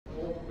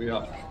We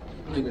are.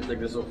 Let me take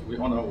this off.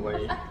 We're on our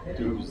way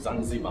to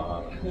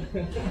Zanzibar.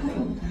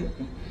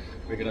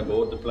 We're gonna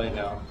board the plane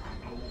now.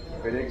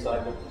 Very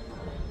excited.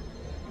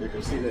 You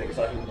can see the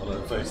excitement on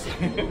our face.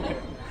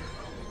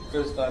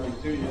 First time in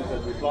 2 years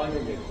that we're flying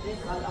again.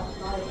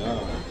 Yeah.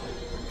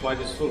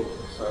 Flight is full,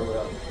 so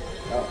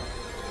yeah.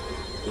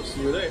 We'll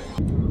see you there.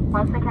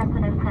 Once the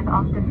captain has turned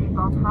off the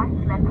seatbelt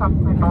signs,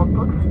 laptops and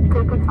notebooks,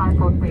 cricket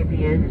signboard may be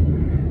used.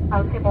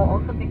 Our team will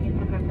also begin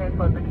to prepare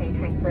for the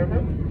catering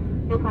service.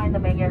 You'll find the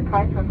menu and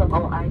prices of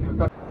all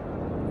items on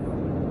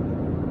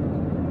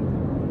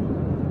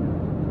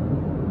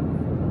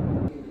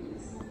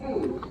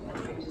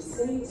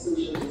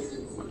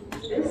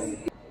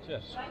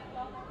Cheers.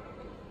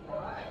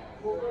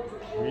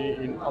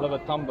 We're in Oliver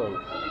Tambo,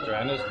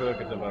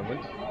 Johannesburg at the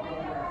moment.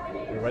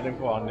 We're waiting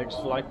for our next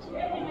flight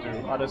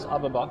to Addis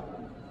Ababa.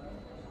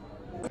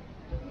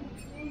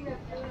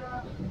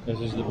 This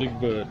is the big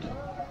bird.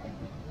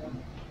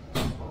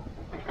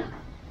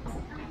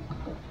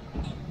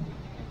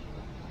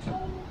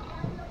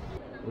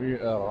 We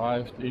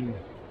arrived in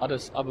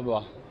Addis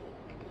Ababa.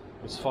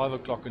 It's 5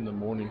 o'clock in the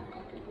morning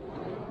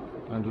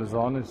and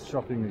Lizanne is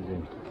shopping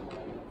again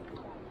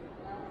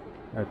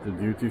at the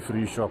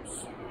duty-free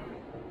shops.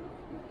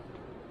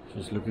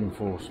 She's looking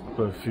for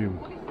perfume.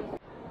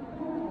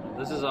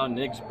 This is our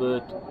next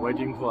bird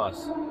waiting for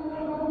us.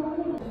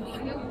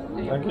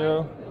 Thank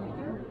you.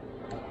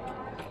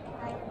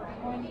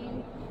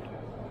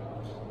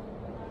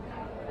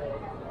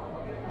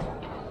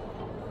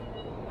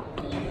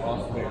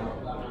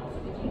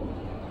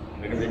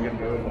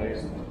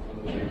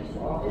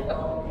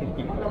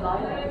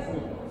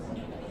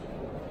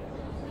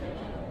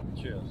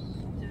 Cheers.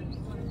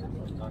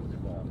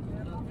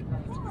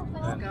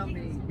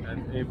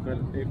 And April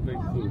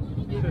food.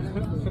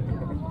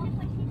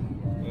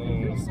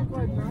 It's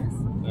quite nice.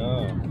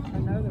 Yeah. I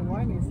know the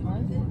wine is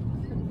nice.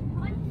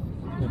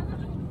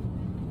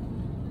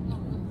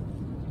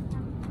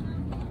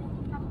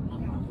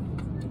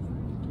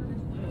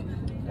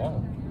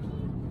 Wow.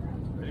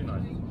 Very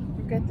nice.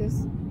 Look at this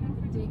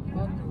deep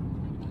bottle.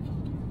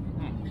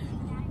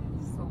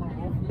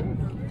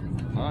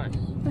 Nice.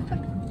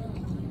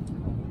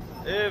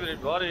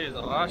 Everybody is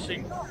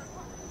rushing.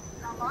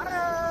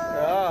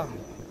 Yeah.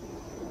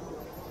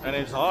 And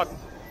it's hot.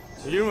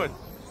 It's humid.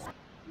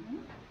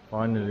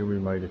 Finally we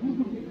made it.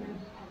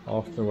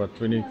 After what,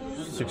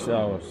 26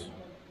 hours.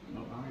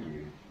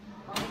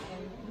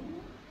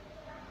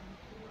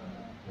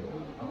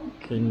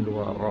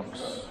 Kingwa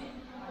Rocks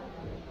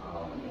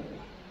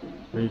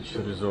Beach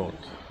Resort.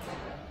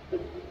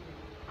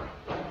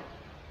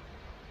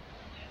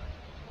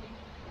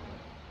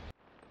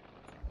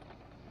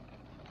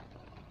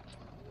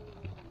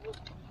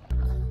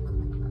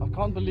 I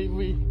can't believe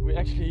we're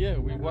actually here.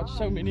 We watched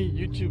so many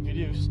YouTube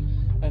videos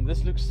and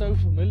this looks so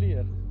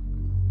familiar.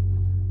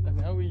 And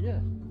now we're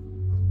here.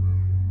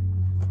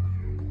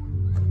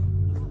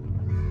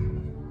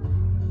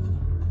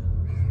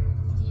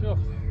 Sure.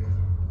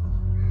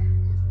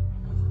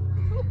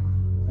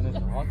 And it's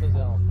hot as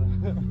hell.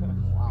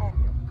 Wow.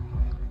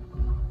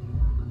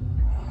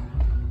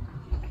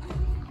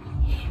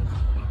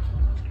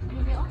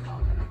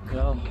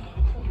 Yeah.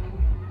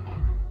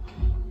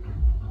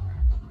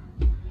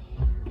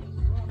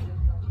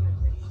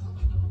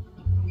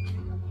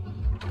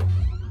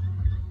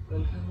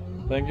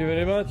 Thank you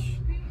very much.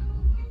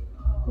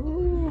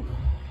 Ooh.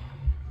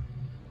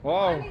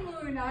 Wow.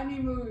 Honeymoon,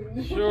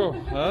 honeymoon. Sure,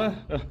 huh?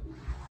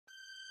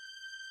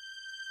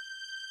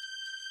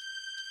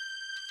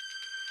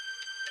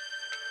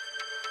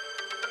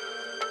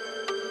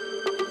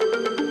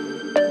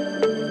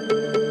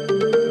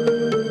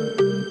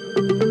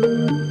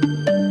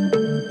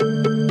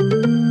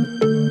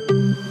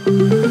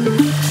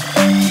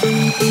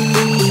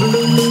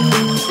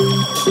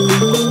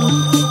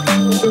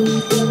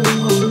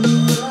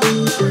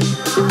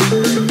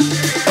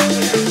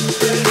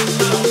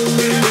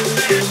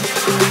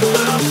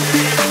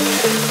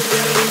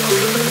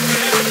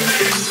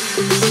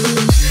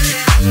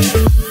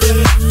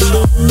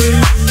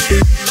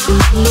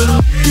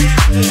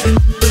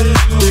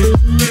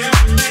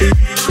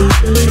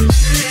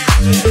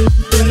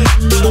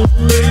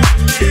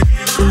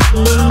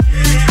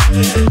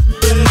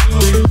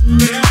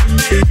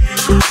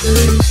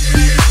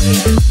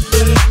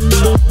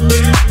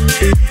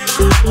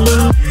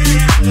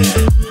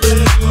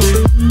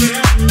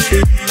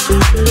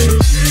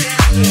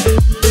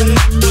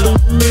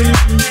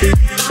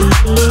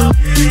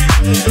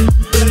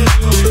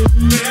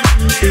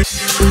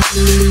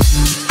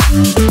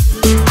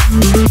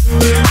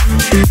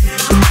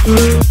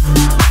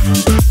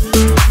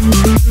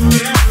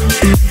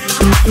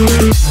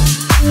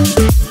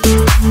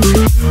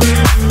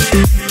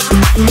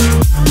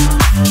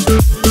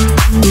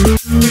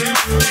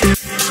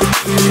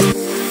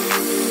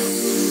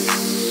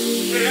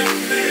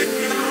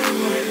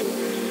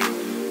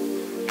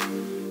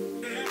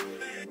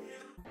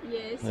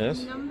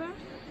 Yes. Number?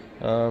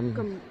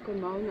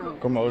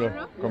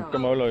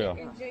 Komolo, yeah.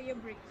 Enjoy your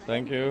breakfast.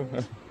 Thank you.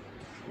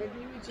 Maybe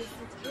we just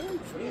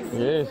experience this.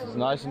 Yes, it's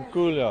nice and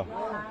cool, yeah.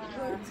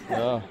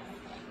 Yeah.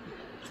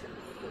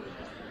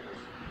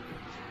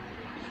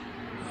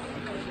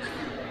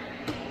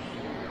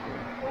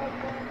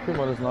 Kijk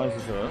maar, dat is nice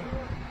zo. Hè?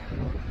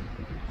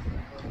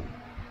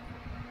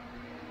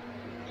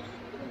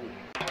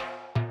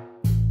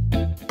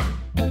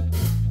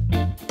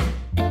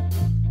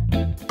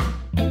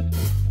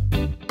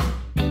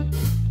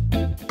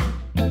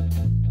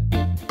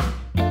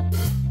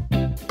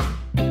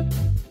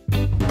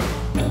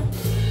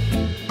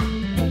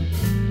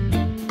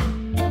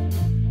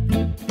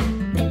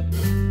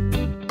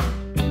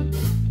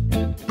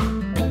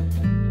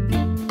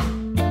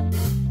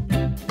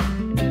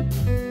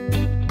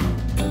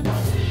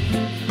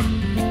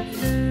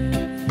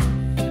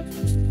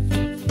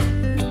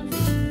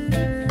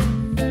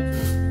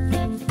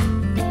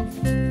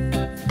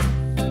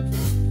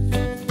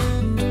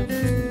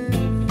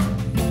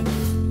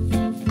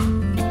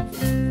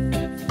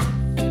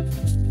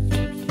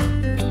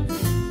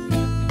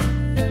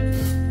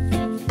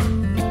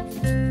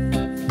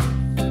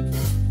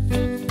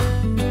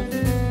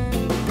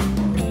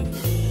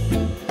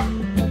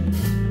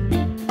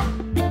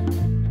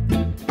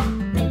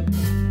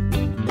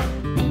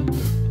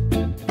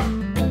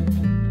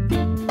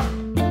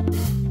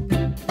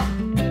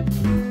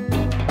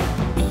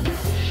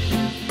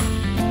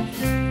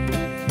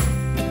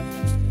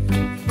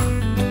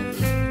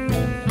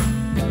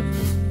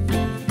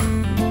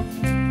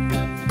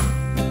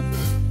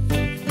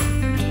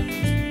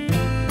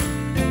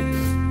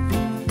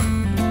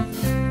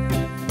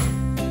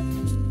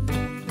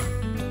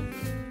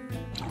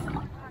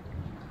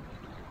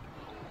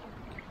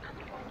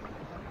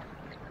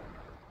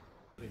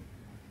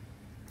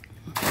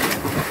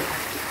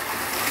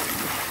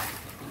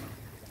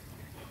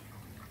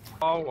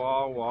 Wow,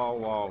 wow, wow,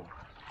 wow.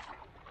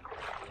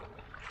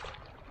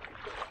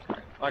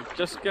 I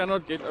just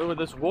cannot get over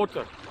this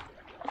water.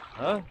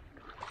 Huh?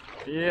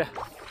 Yeah.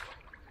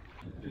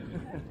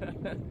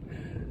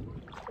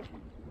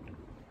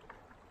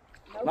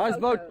 Nice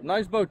boat,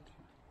 nice boat.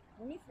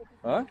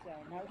 Huh?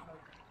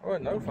 Oh,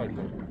 no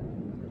photo.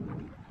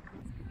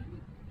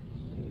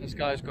 This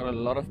guy's got a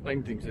lot of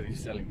paintings that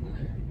he's selling.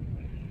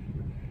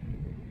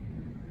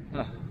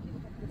 Huh.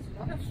 There's a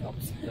lot of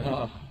shops.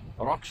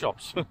 Rock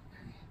shops.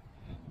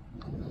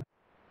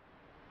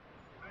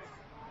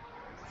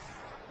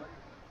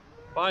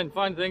 Fine,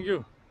 fine, thank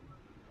you.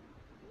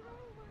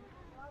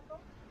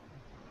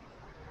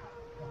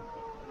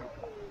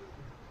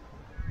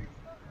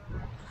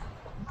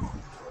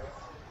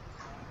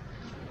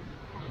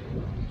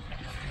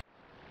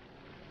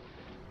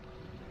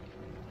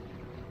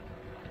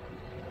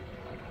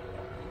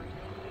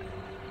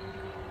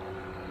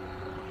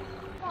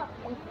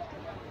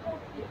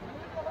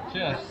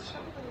 Cheers.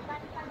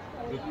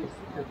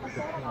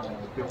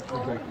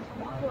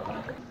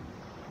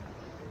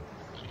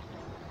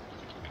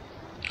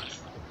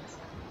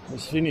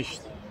 It's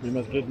finished. We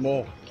must get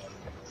more.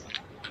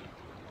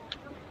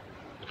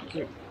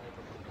 Okay.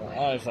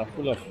 The eyes are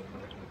full of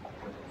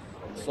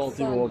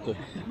salty water.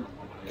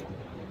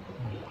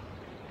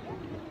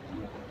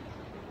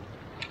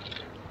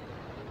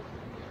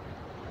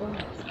 Oh,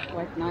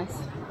 quite nice.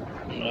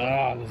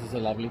 Ah, this is a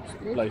lovely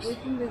place.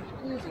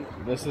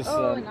 This is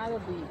another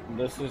beach.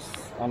 this is,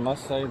 I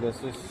must say,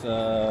 this is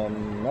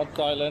not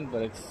Thailand,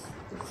 but it's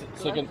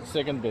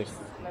second best.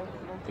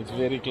 It's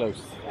very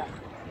close. Yeah.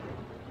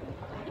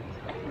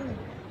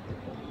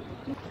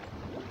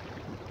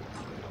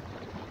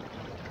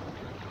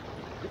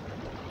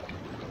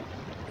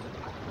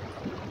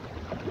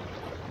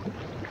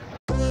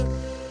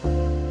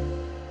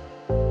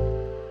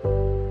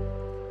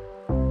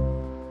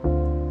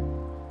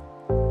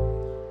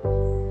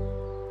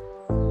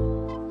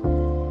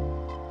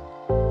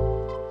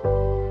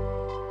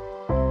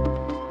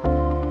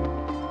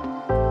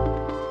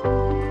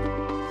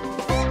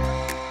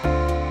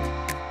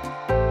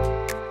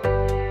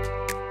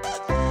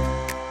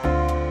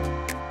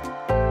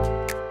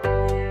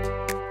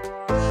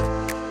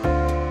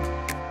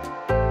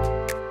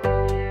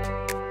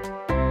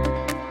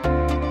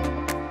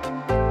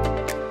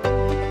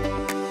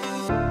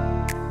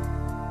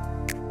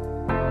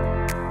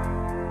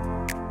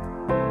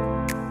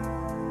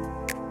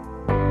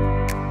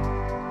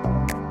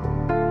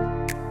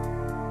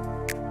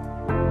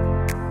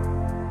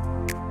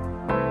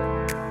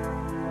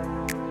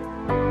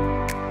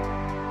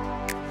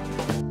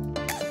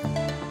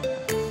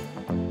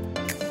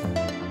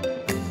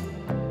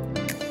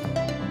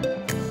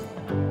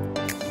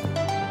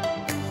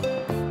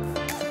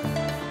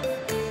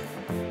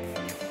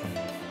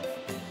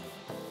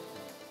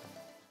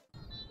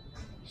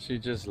 She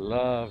just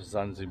loves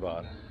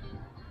Zanzibar.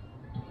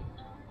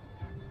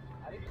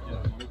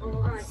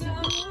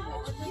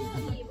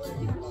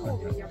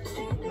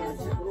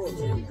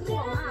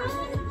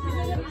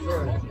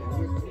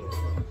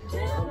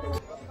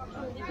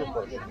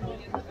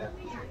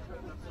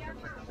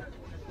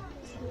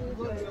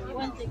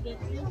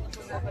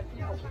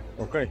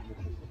 Okay.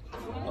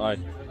 All right.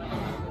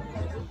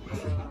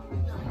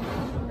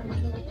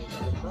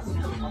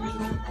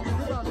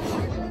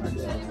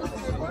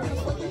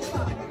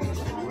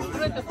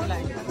 grote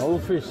vlek? Whole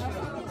fish.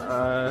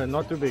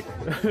 Not too big.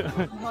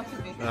 Not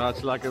too big. No,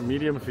 it's like a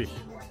medium fish.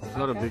 It's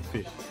not a big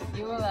fish.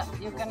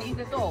 You can eat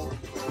it all.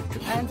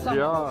 And some.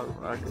 Yeah,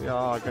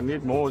 I can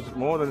eat more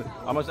than.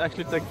 I must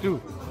actually take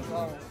 2.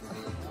 Wow.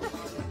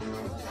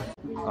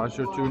 How's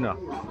your tuna?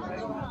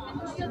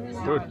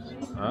 Good.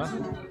 Huh?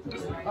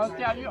 I'll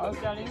tell you.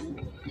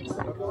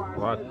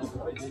 What?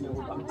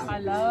 I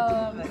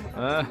love it.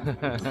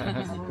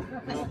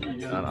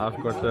 And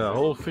I've got the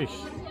whole fish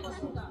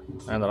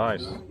and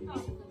rice.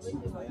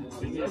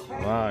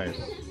 Nice.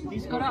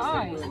 He's got an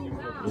eye.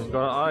 He's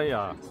got an eye,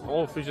 yeah.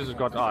 All fishes have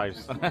got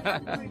eyes.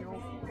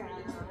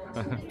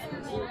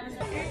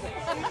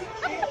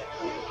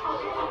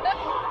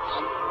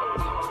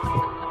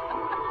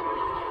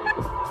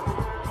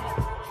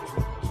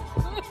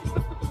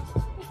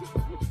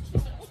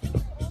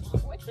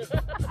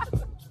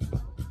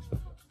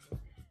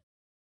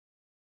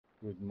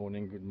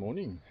 Good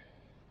morning.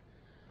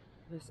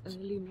 It's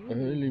early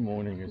morning. Early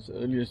morning, it's the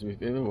earliest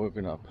we've ever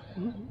woken up.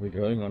 We're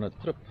going on a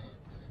trip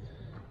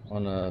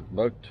on a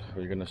boat.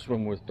 We're going to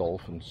swim with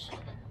dolphins.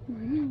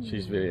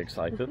 She's very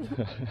excited.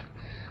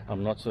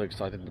 I'm not so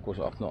excited because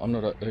I'm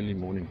not an early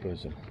morning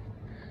person.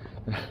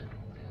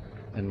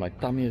 And my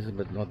tummy is a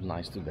bit not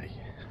nice today.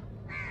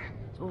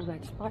 All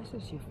that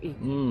spices you've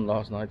eaten.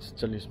 Last night's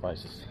chili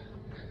spices.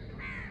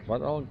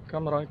 But I'll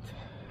come right.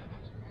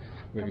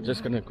 We're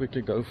just going to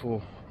quickly go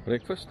for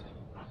breakfast.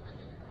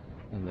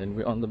 And then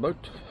we're on the boat.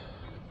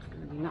 It's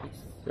going to be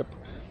nice. Yep.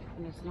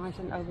 And it's nice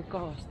and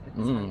overcast.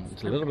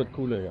 It's a little bit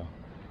cooler, yeah.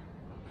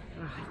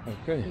 Right.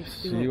 Okay,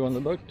 see you on the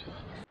boat.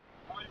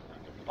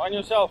 Find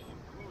yourself.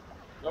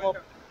 Come up.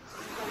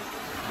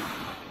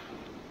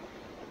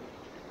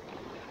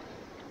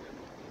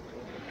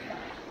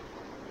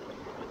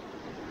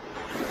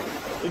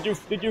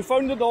 Did you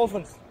phone the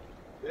dolphins?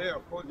 Yeah,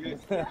 of course, yes.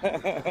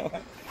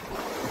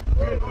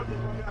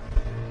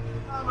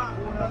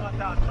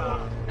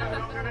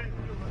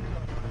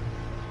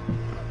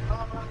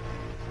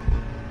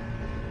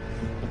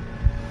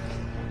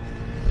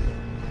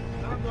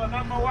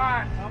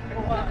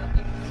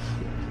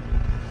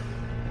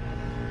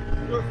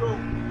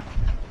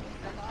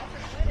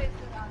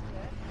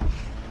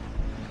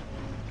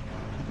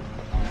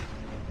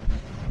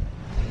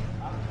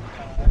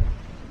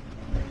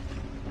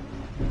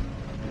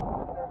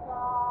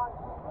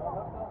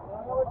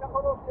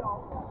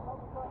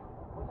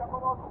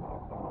 Number one.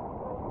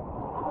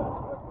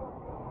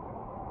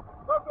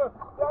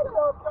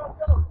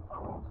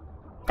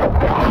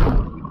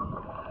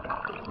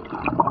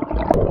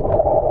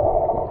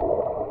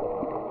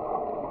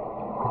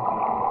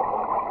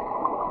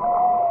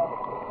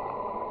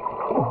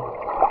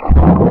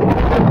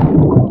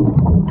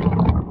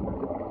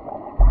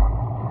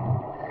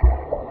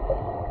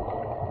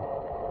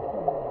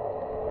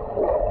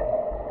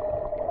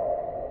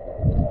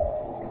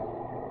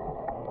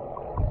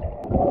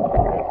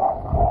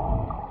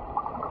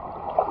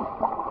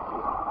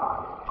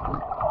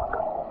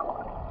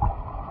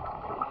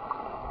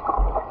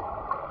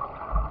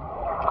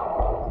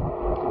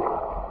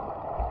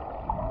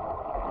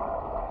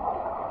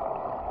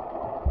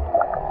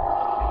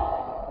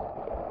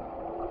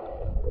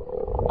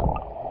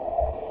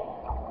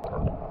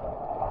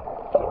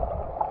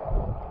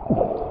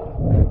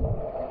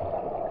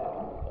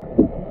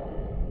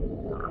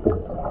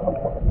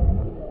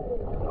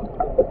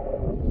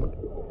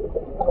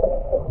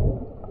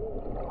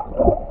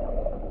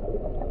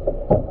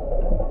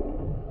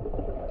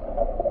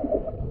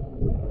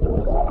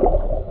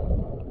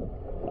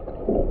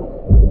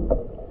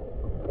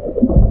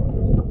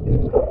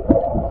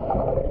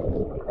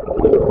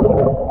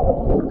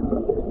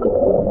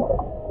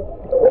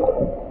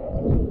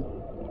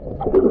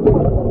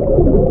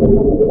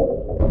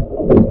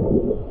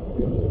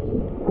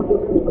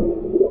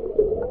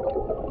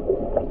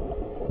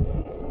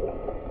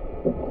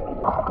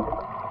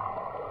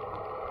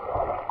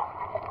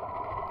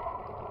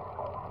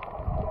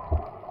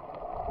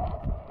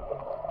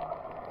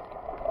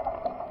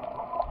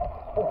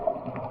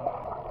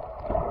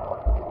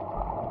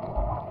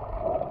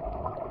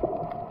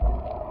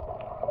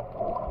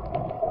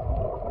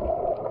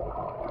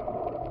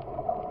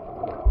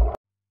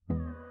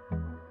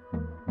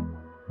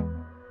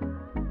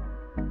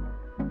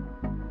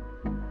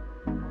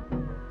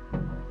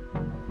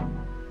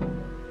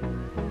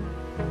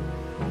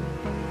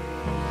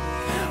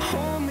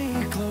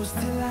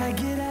 Till I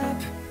get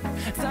up,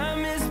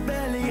 time is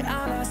barely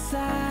on our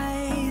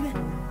side.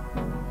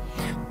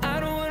 I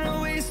don't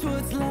wanna waste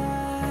what's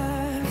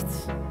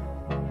left.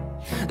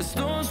 The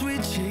storms we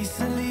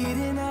chase are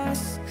leading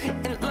us,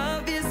 and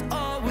love is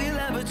all we'll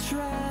ever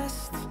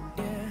trust.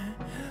 Yeah,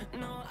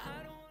 no,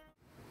 I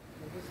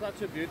don't. This is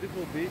such a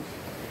beautiful beach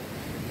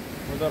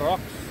with the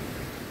rocks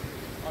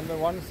on the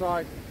one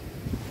side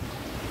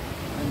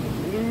and the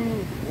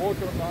blue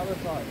water on the other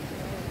side.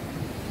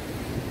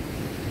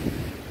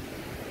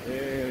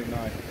 Very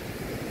nice.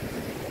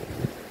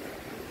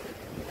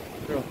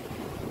 Sure.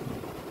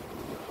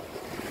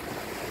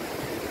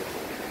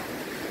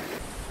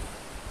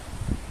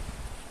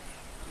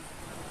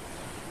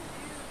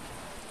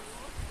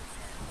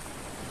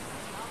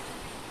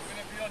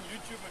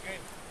 YouTube again.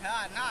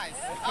 Ah, nice.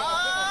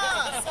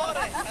 Ah,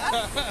 sorry.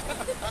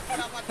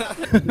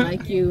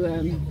 Like you,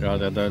 Yeah,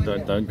 don't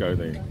go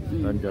there.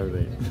 Don't go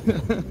there.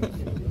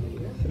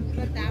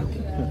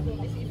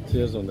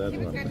 Cheers on that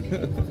one.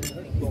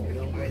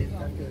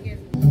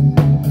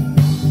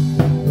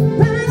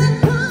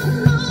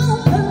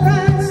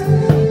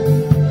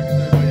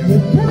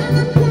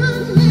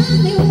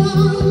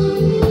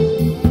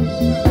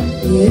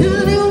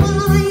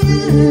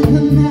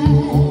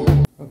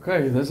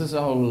 Okay, this is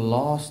our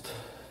last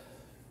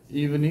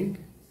evening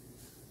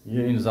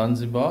here in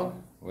Zanzibar.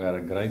 We had a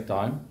great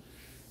time.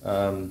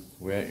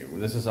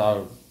 This is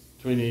our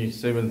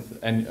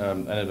 27th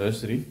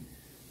anniversary.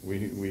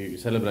 We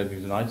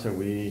celebrating tonight, so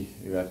we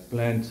have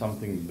planned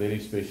something very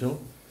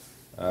special.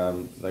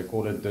 They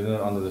call it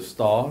dinner under the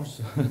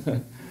stars.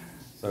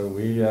 So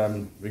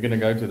we're gonna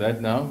go to that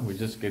now. We're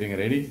just getting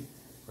ready.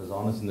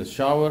 Rosanna's in the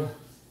shower.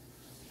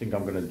 I think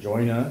I'm gonna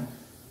join her.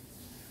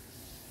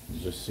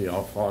 Just see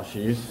how far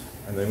she is,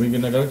 and then we're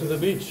gonna go to the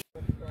beach.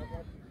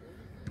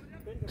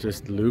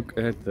 Just look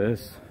at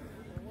this.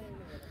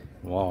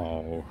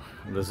 Wow,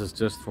 this is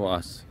just for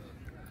us.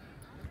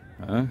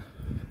 Huh?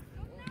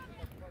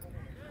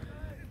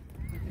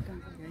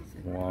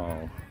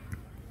 Wow,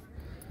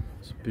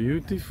 it's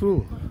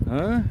beautiful,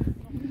 huh?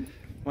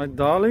 My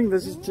darling,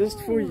 this is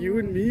just for you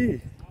and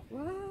me.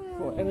 wow.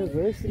 For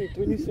anniversary,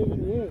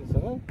 27 years,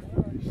 huh?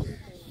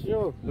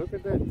 Sure, look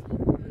at that.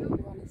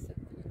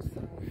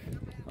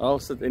 I'll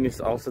sit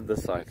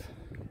this side,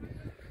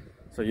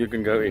 so you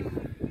can go in.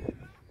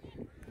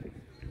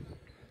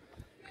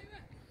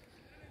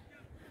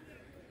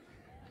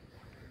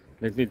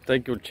 Let me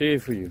take your chair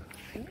for you.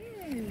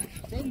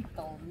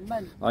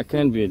 Gentleman. I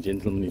can be a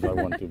gentleman if I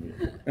want to be.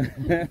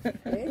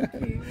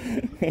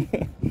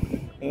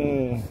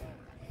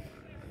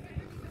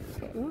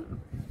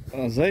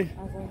 Say?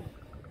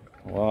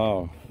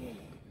 Wow.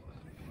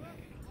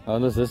 How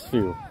does this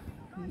feel?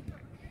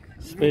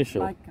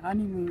 Special. Like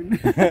honeymoon.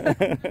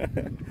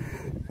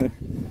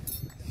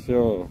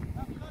 Sure.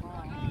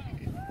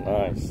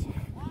 Nice.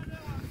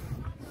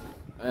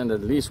 And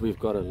at least we've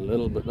got a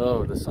little bit.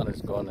 Oh, the sun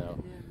is gone now.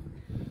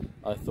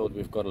 I thought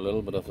we've got a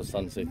little bit of a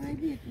sunset.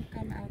 Maybe it will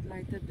come out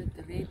later, but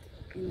the red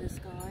in the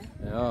sky.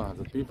 Yeah,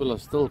 the people are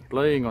still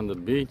playing on the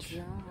beach.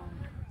 Yeah.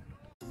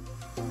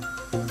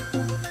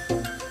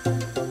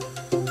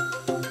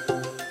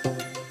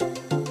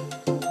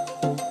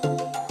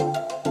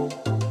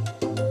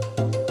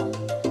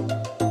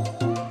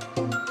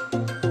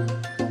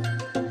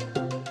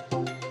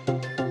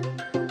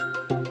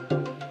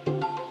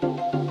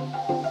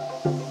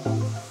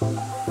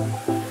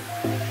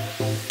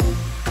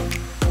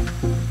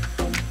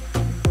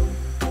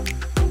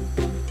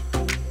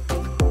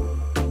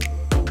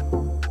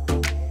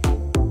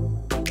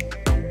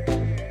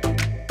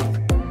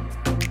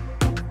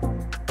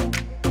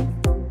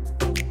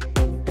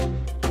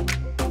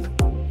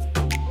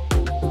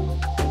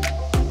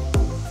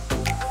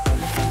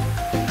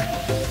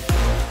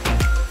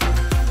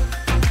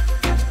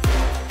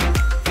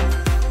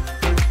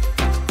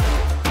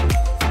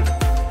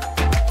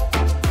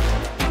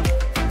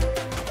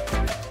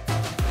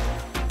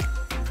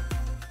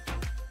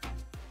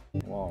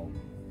 Wow,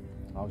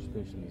 how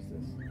special is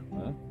this?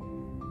 Huh?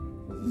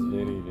 This is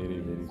very, very,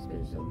 very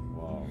special.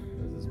 Wow,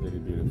 this is very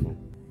beautiful.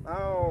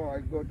 Now I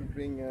go to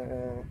bring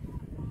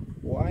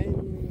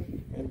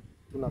wine and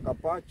tuna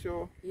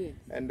carpaccio, Yes.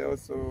 and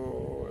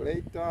also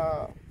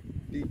later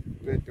big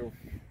plate of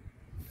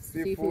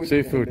seafood.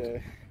 Seafood.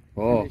 And,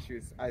 Oh, finish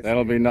with ice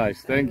that'll be cream.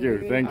 nice. Thank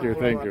you, thank you,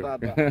 thank you.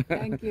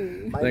 Thank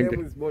you. My Thank name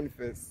you. is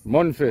Boniface.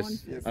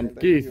 Monfis, Yes, I'm and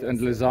Keith you and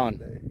are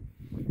Lizanne.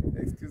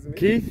 Excuse me?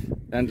 Keith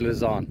and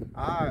Lizanne.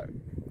 Ah,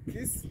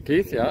 Kiss?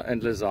 Keith, yeah,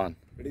 and Lizanne.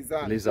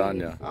 Lizanne. Lizanne,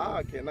 yeah. Ah,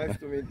 okay, nice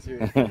to meet you.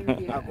 Thank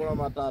you. Hakuna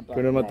Matata.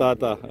 Kuna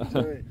Matata.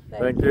 Enjoy.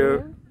 Thank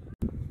you.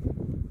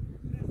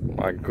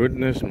 My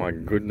goodness, my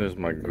goodness,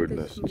 my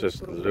goodness.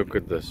 Just look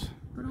at this.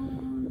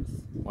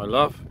 Prawns. My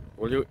love,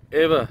 will you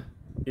ever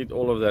eat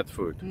all of that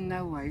food?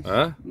 No ways.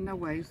 Huh? No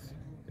ways.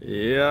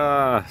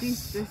 Yes.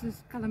 This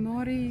is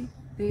calamari.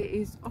 There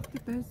is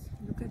octopus.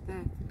 Look at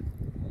that.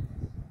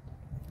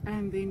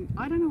 And then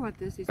I don't know what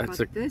this is, That's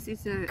but a this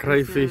is a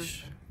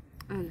crayfish.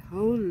 A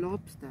whole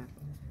lobster.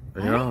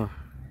 Yeah.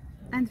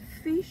 And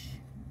fish.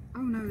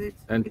 Oh no,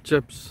 that's And it's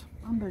chips.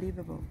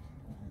 unbelievable.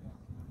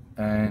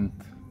 And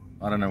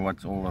I don't know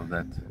what's all of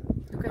that.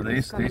 Look But at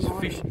there's this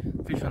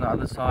calamari. fish on the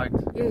other side.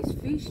 Yes,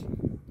 fish.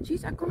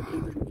 Jeez, I can't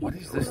even eat What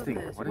is all this of thing?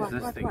 this. What is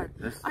this thing? What?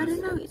 This- I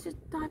don't know. It's a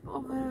type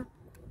of a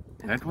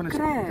That one is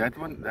crab. that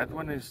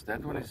one is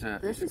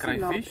This is a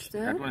crayfish.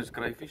 lobster. That one is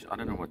crayfish. I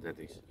don't know what that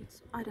is.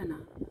 I don't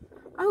know.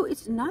 Oh,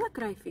 it's another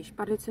crayfish,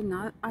 but it's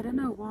another. I don't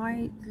know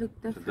why it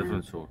looked It's a different.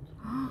 different sort.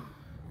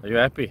 Are you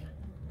happy?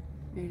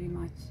 Very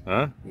much.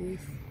 Huh? Yes.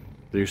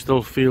 Do you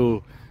still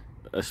feel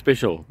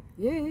special?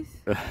 Yes.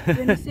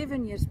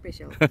 27 years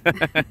special.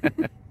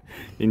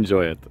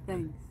 Enjoy it.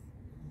 Thanks.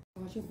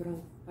 What's your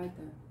bro?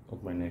 Buiten.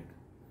 Op my neck.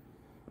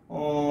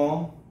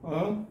 Oh,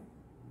 huh?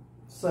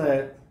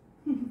 Sad.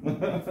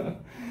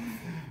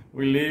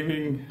 We're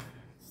leaving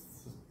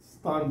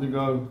time to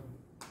go.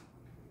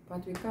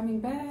 But we're coming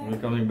back. We're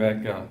coming back.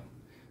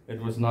 It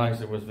was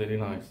nice. It was very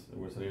nice. It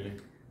was really.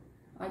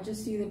 I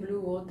just see the blue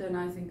water and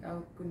I think,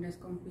 oh goodness,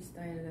 can't we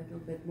stay a little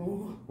bit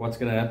more? What's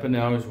gonna happen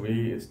now is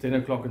it's 10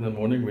 o'clock in the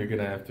morning. We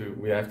have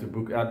to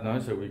book out now,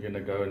 so we're gonna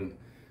go and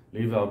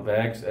leave our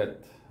bags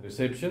at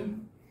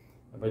reception.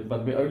 But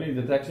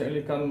the taxi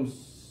only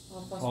comes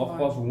half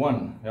past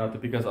one. Yeah, to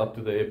pick us up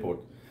to the airport.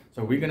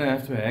 So we're gonna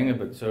have to hang a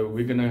bit. So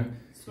we're gonna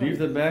leave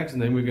the bags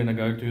and then we're gonna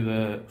go to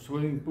the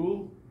swimming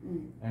pool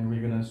and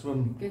we're gonna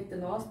swim. Get the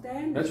last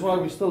stand. That's why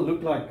we still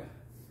look like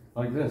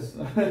this.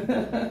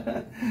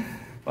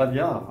 But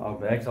yeah, our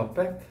bags are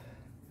packed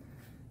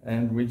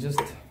and we're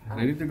just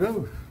ready to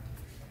go.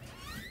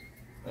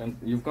 And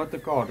you've got the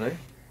card, eh?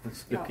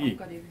 That's the key. I've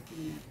got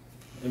everything.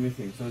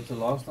 Everything. So it's the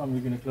last time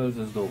we're gonna close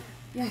this door.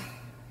 Yeah.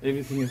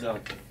 Everything is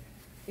out.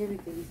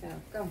 Everything is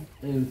out. Come.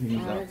 Everything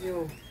is Out out. of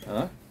your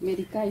Huh?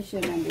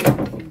 medication and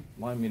everything.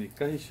 My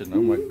medication.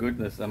 Oh my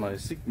goodness, am I a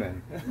sick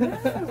man?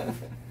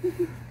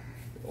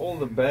 All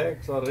the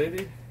bags are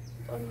ready.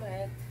 On my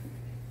head.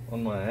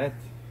 On my hat.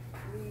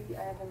 We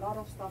have a lot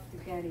of stuff to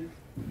carry.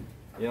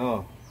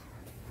 Yeah.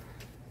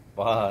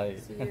 Bye.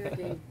 See you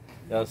again.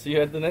 Yeah, see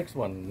you at the next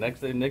one.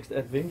 Next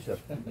adventure.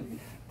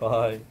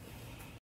 Bye.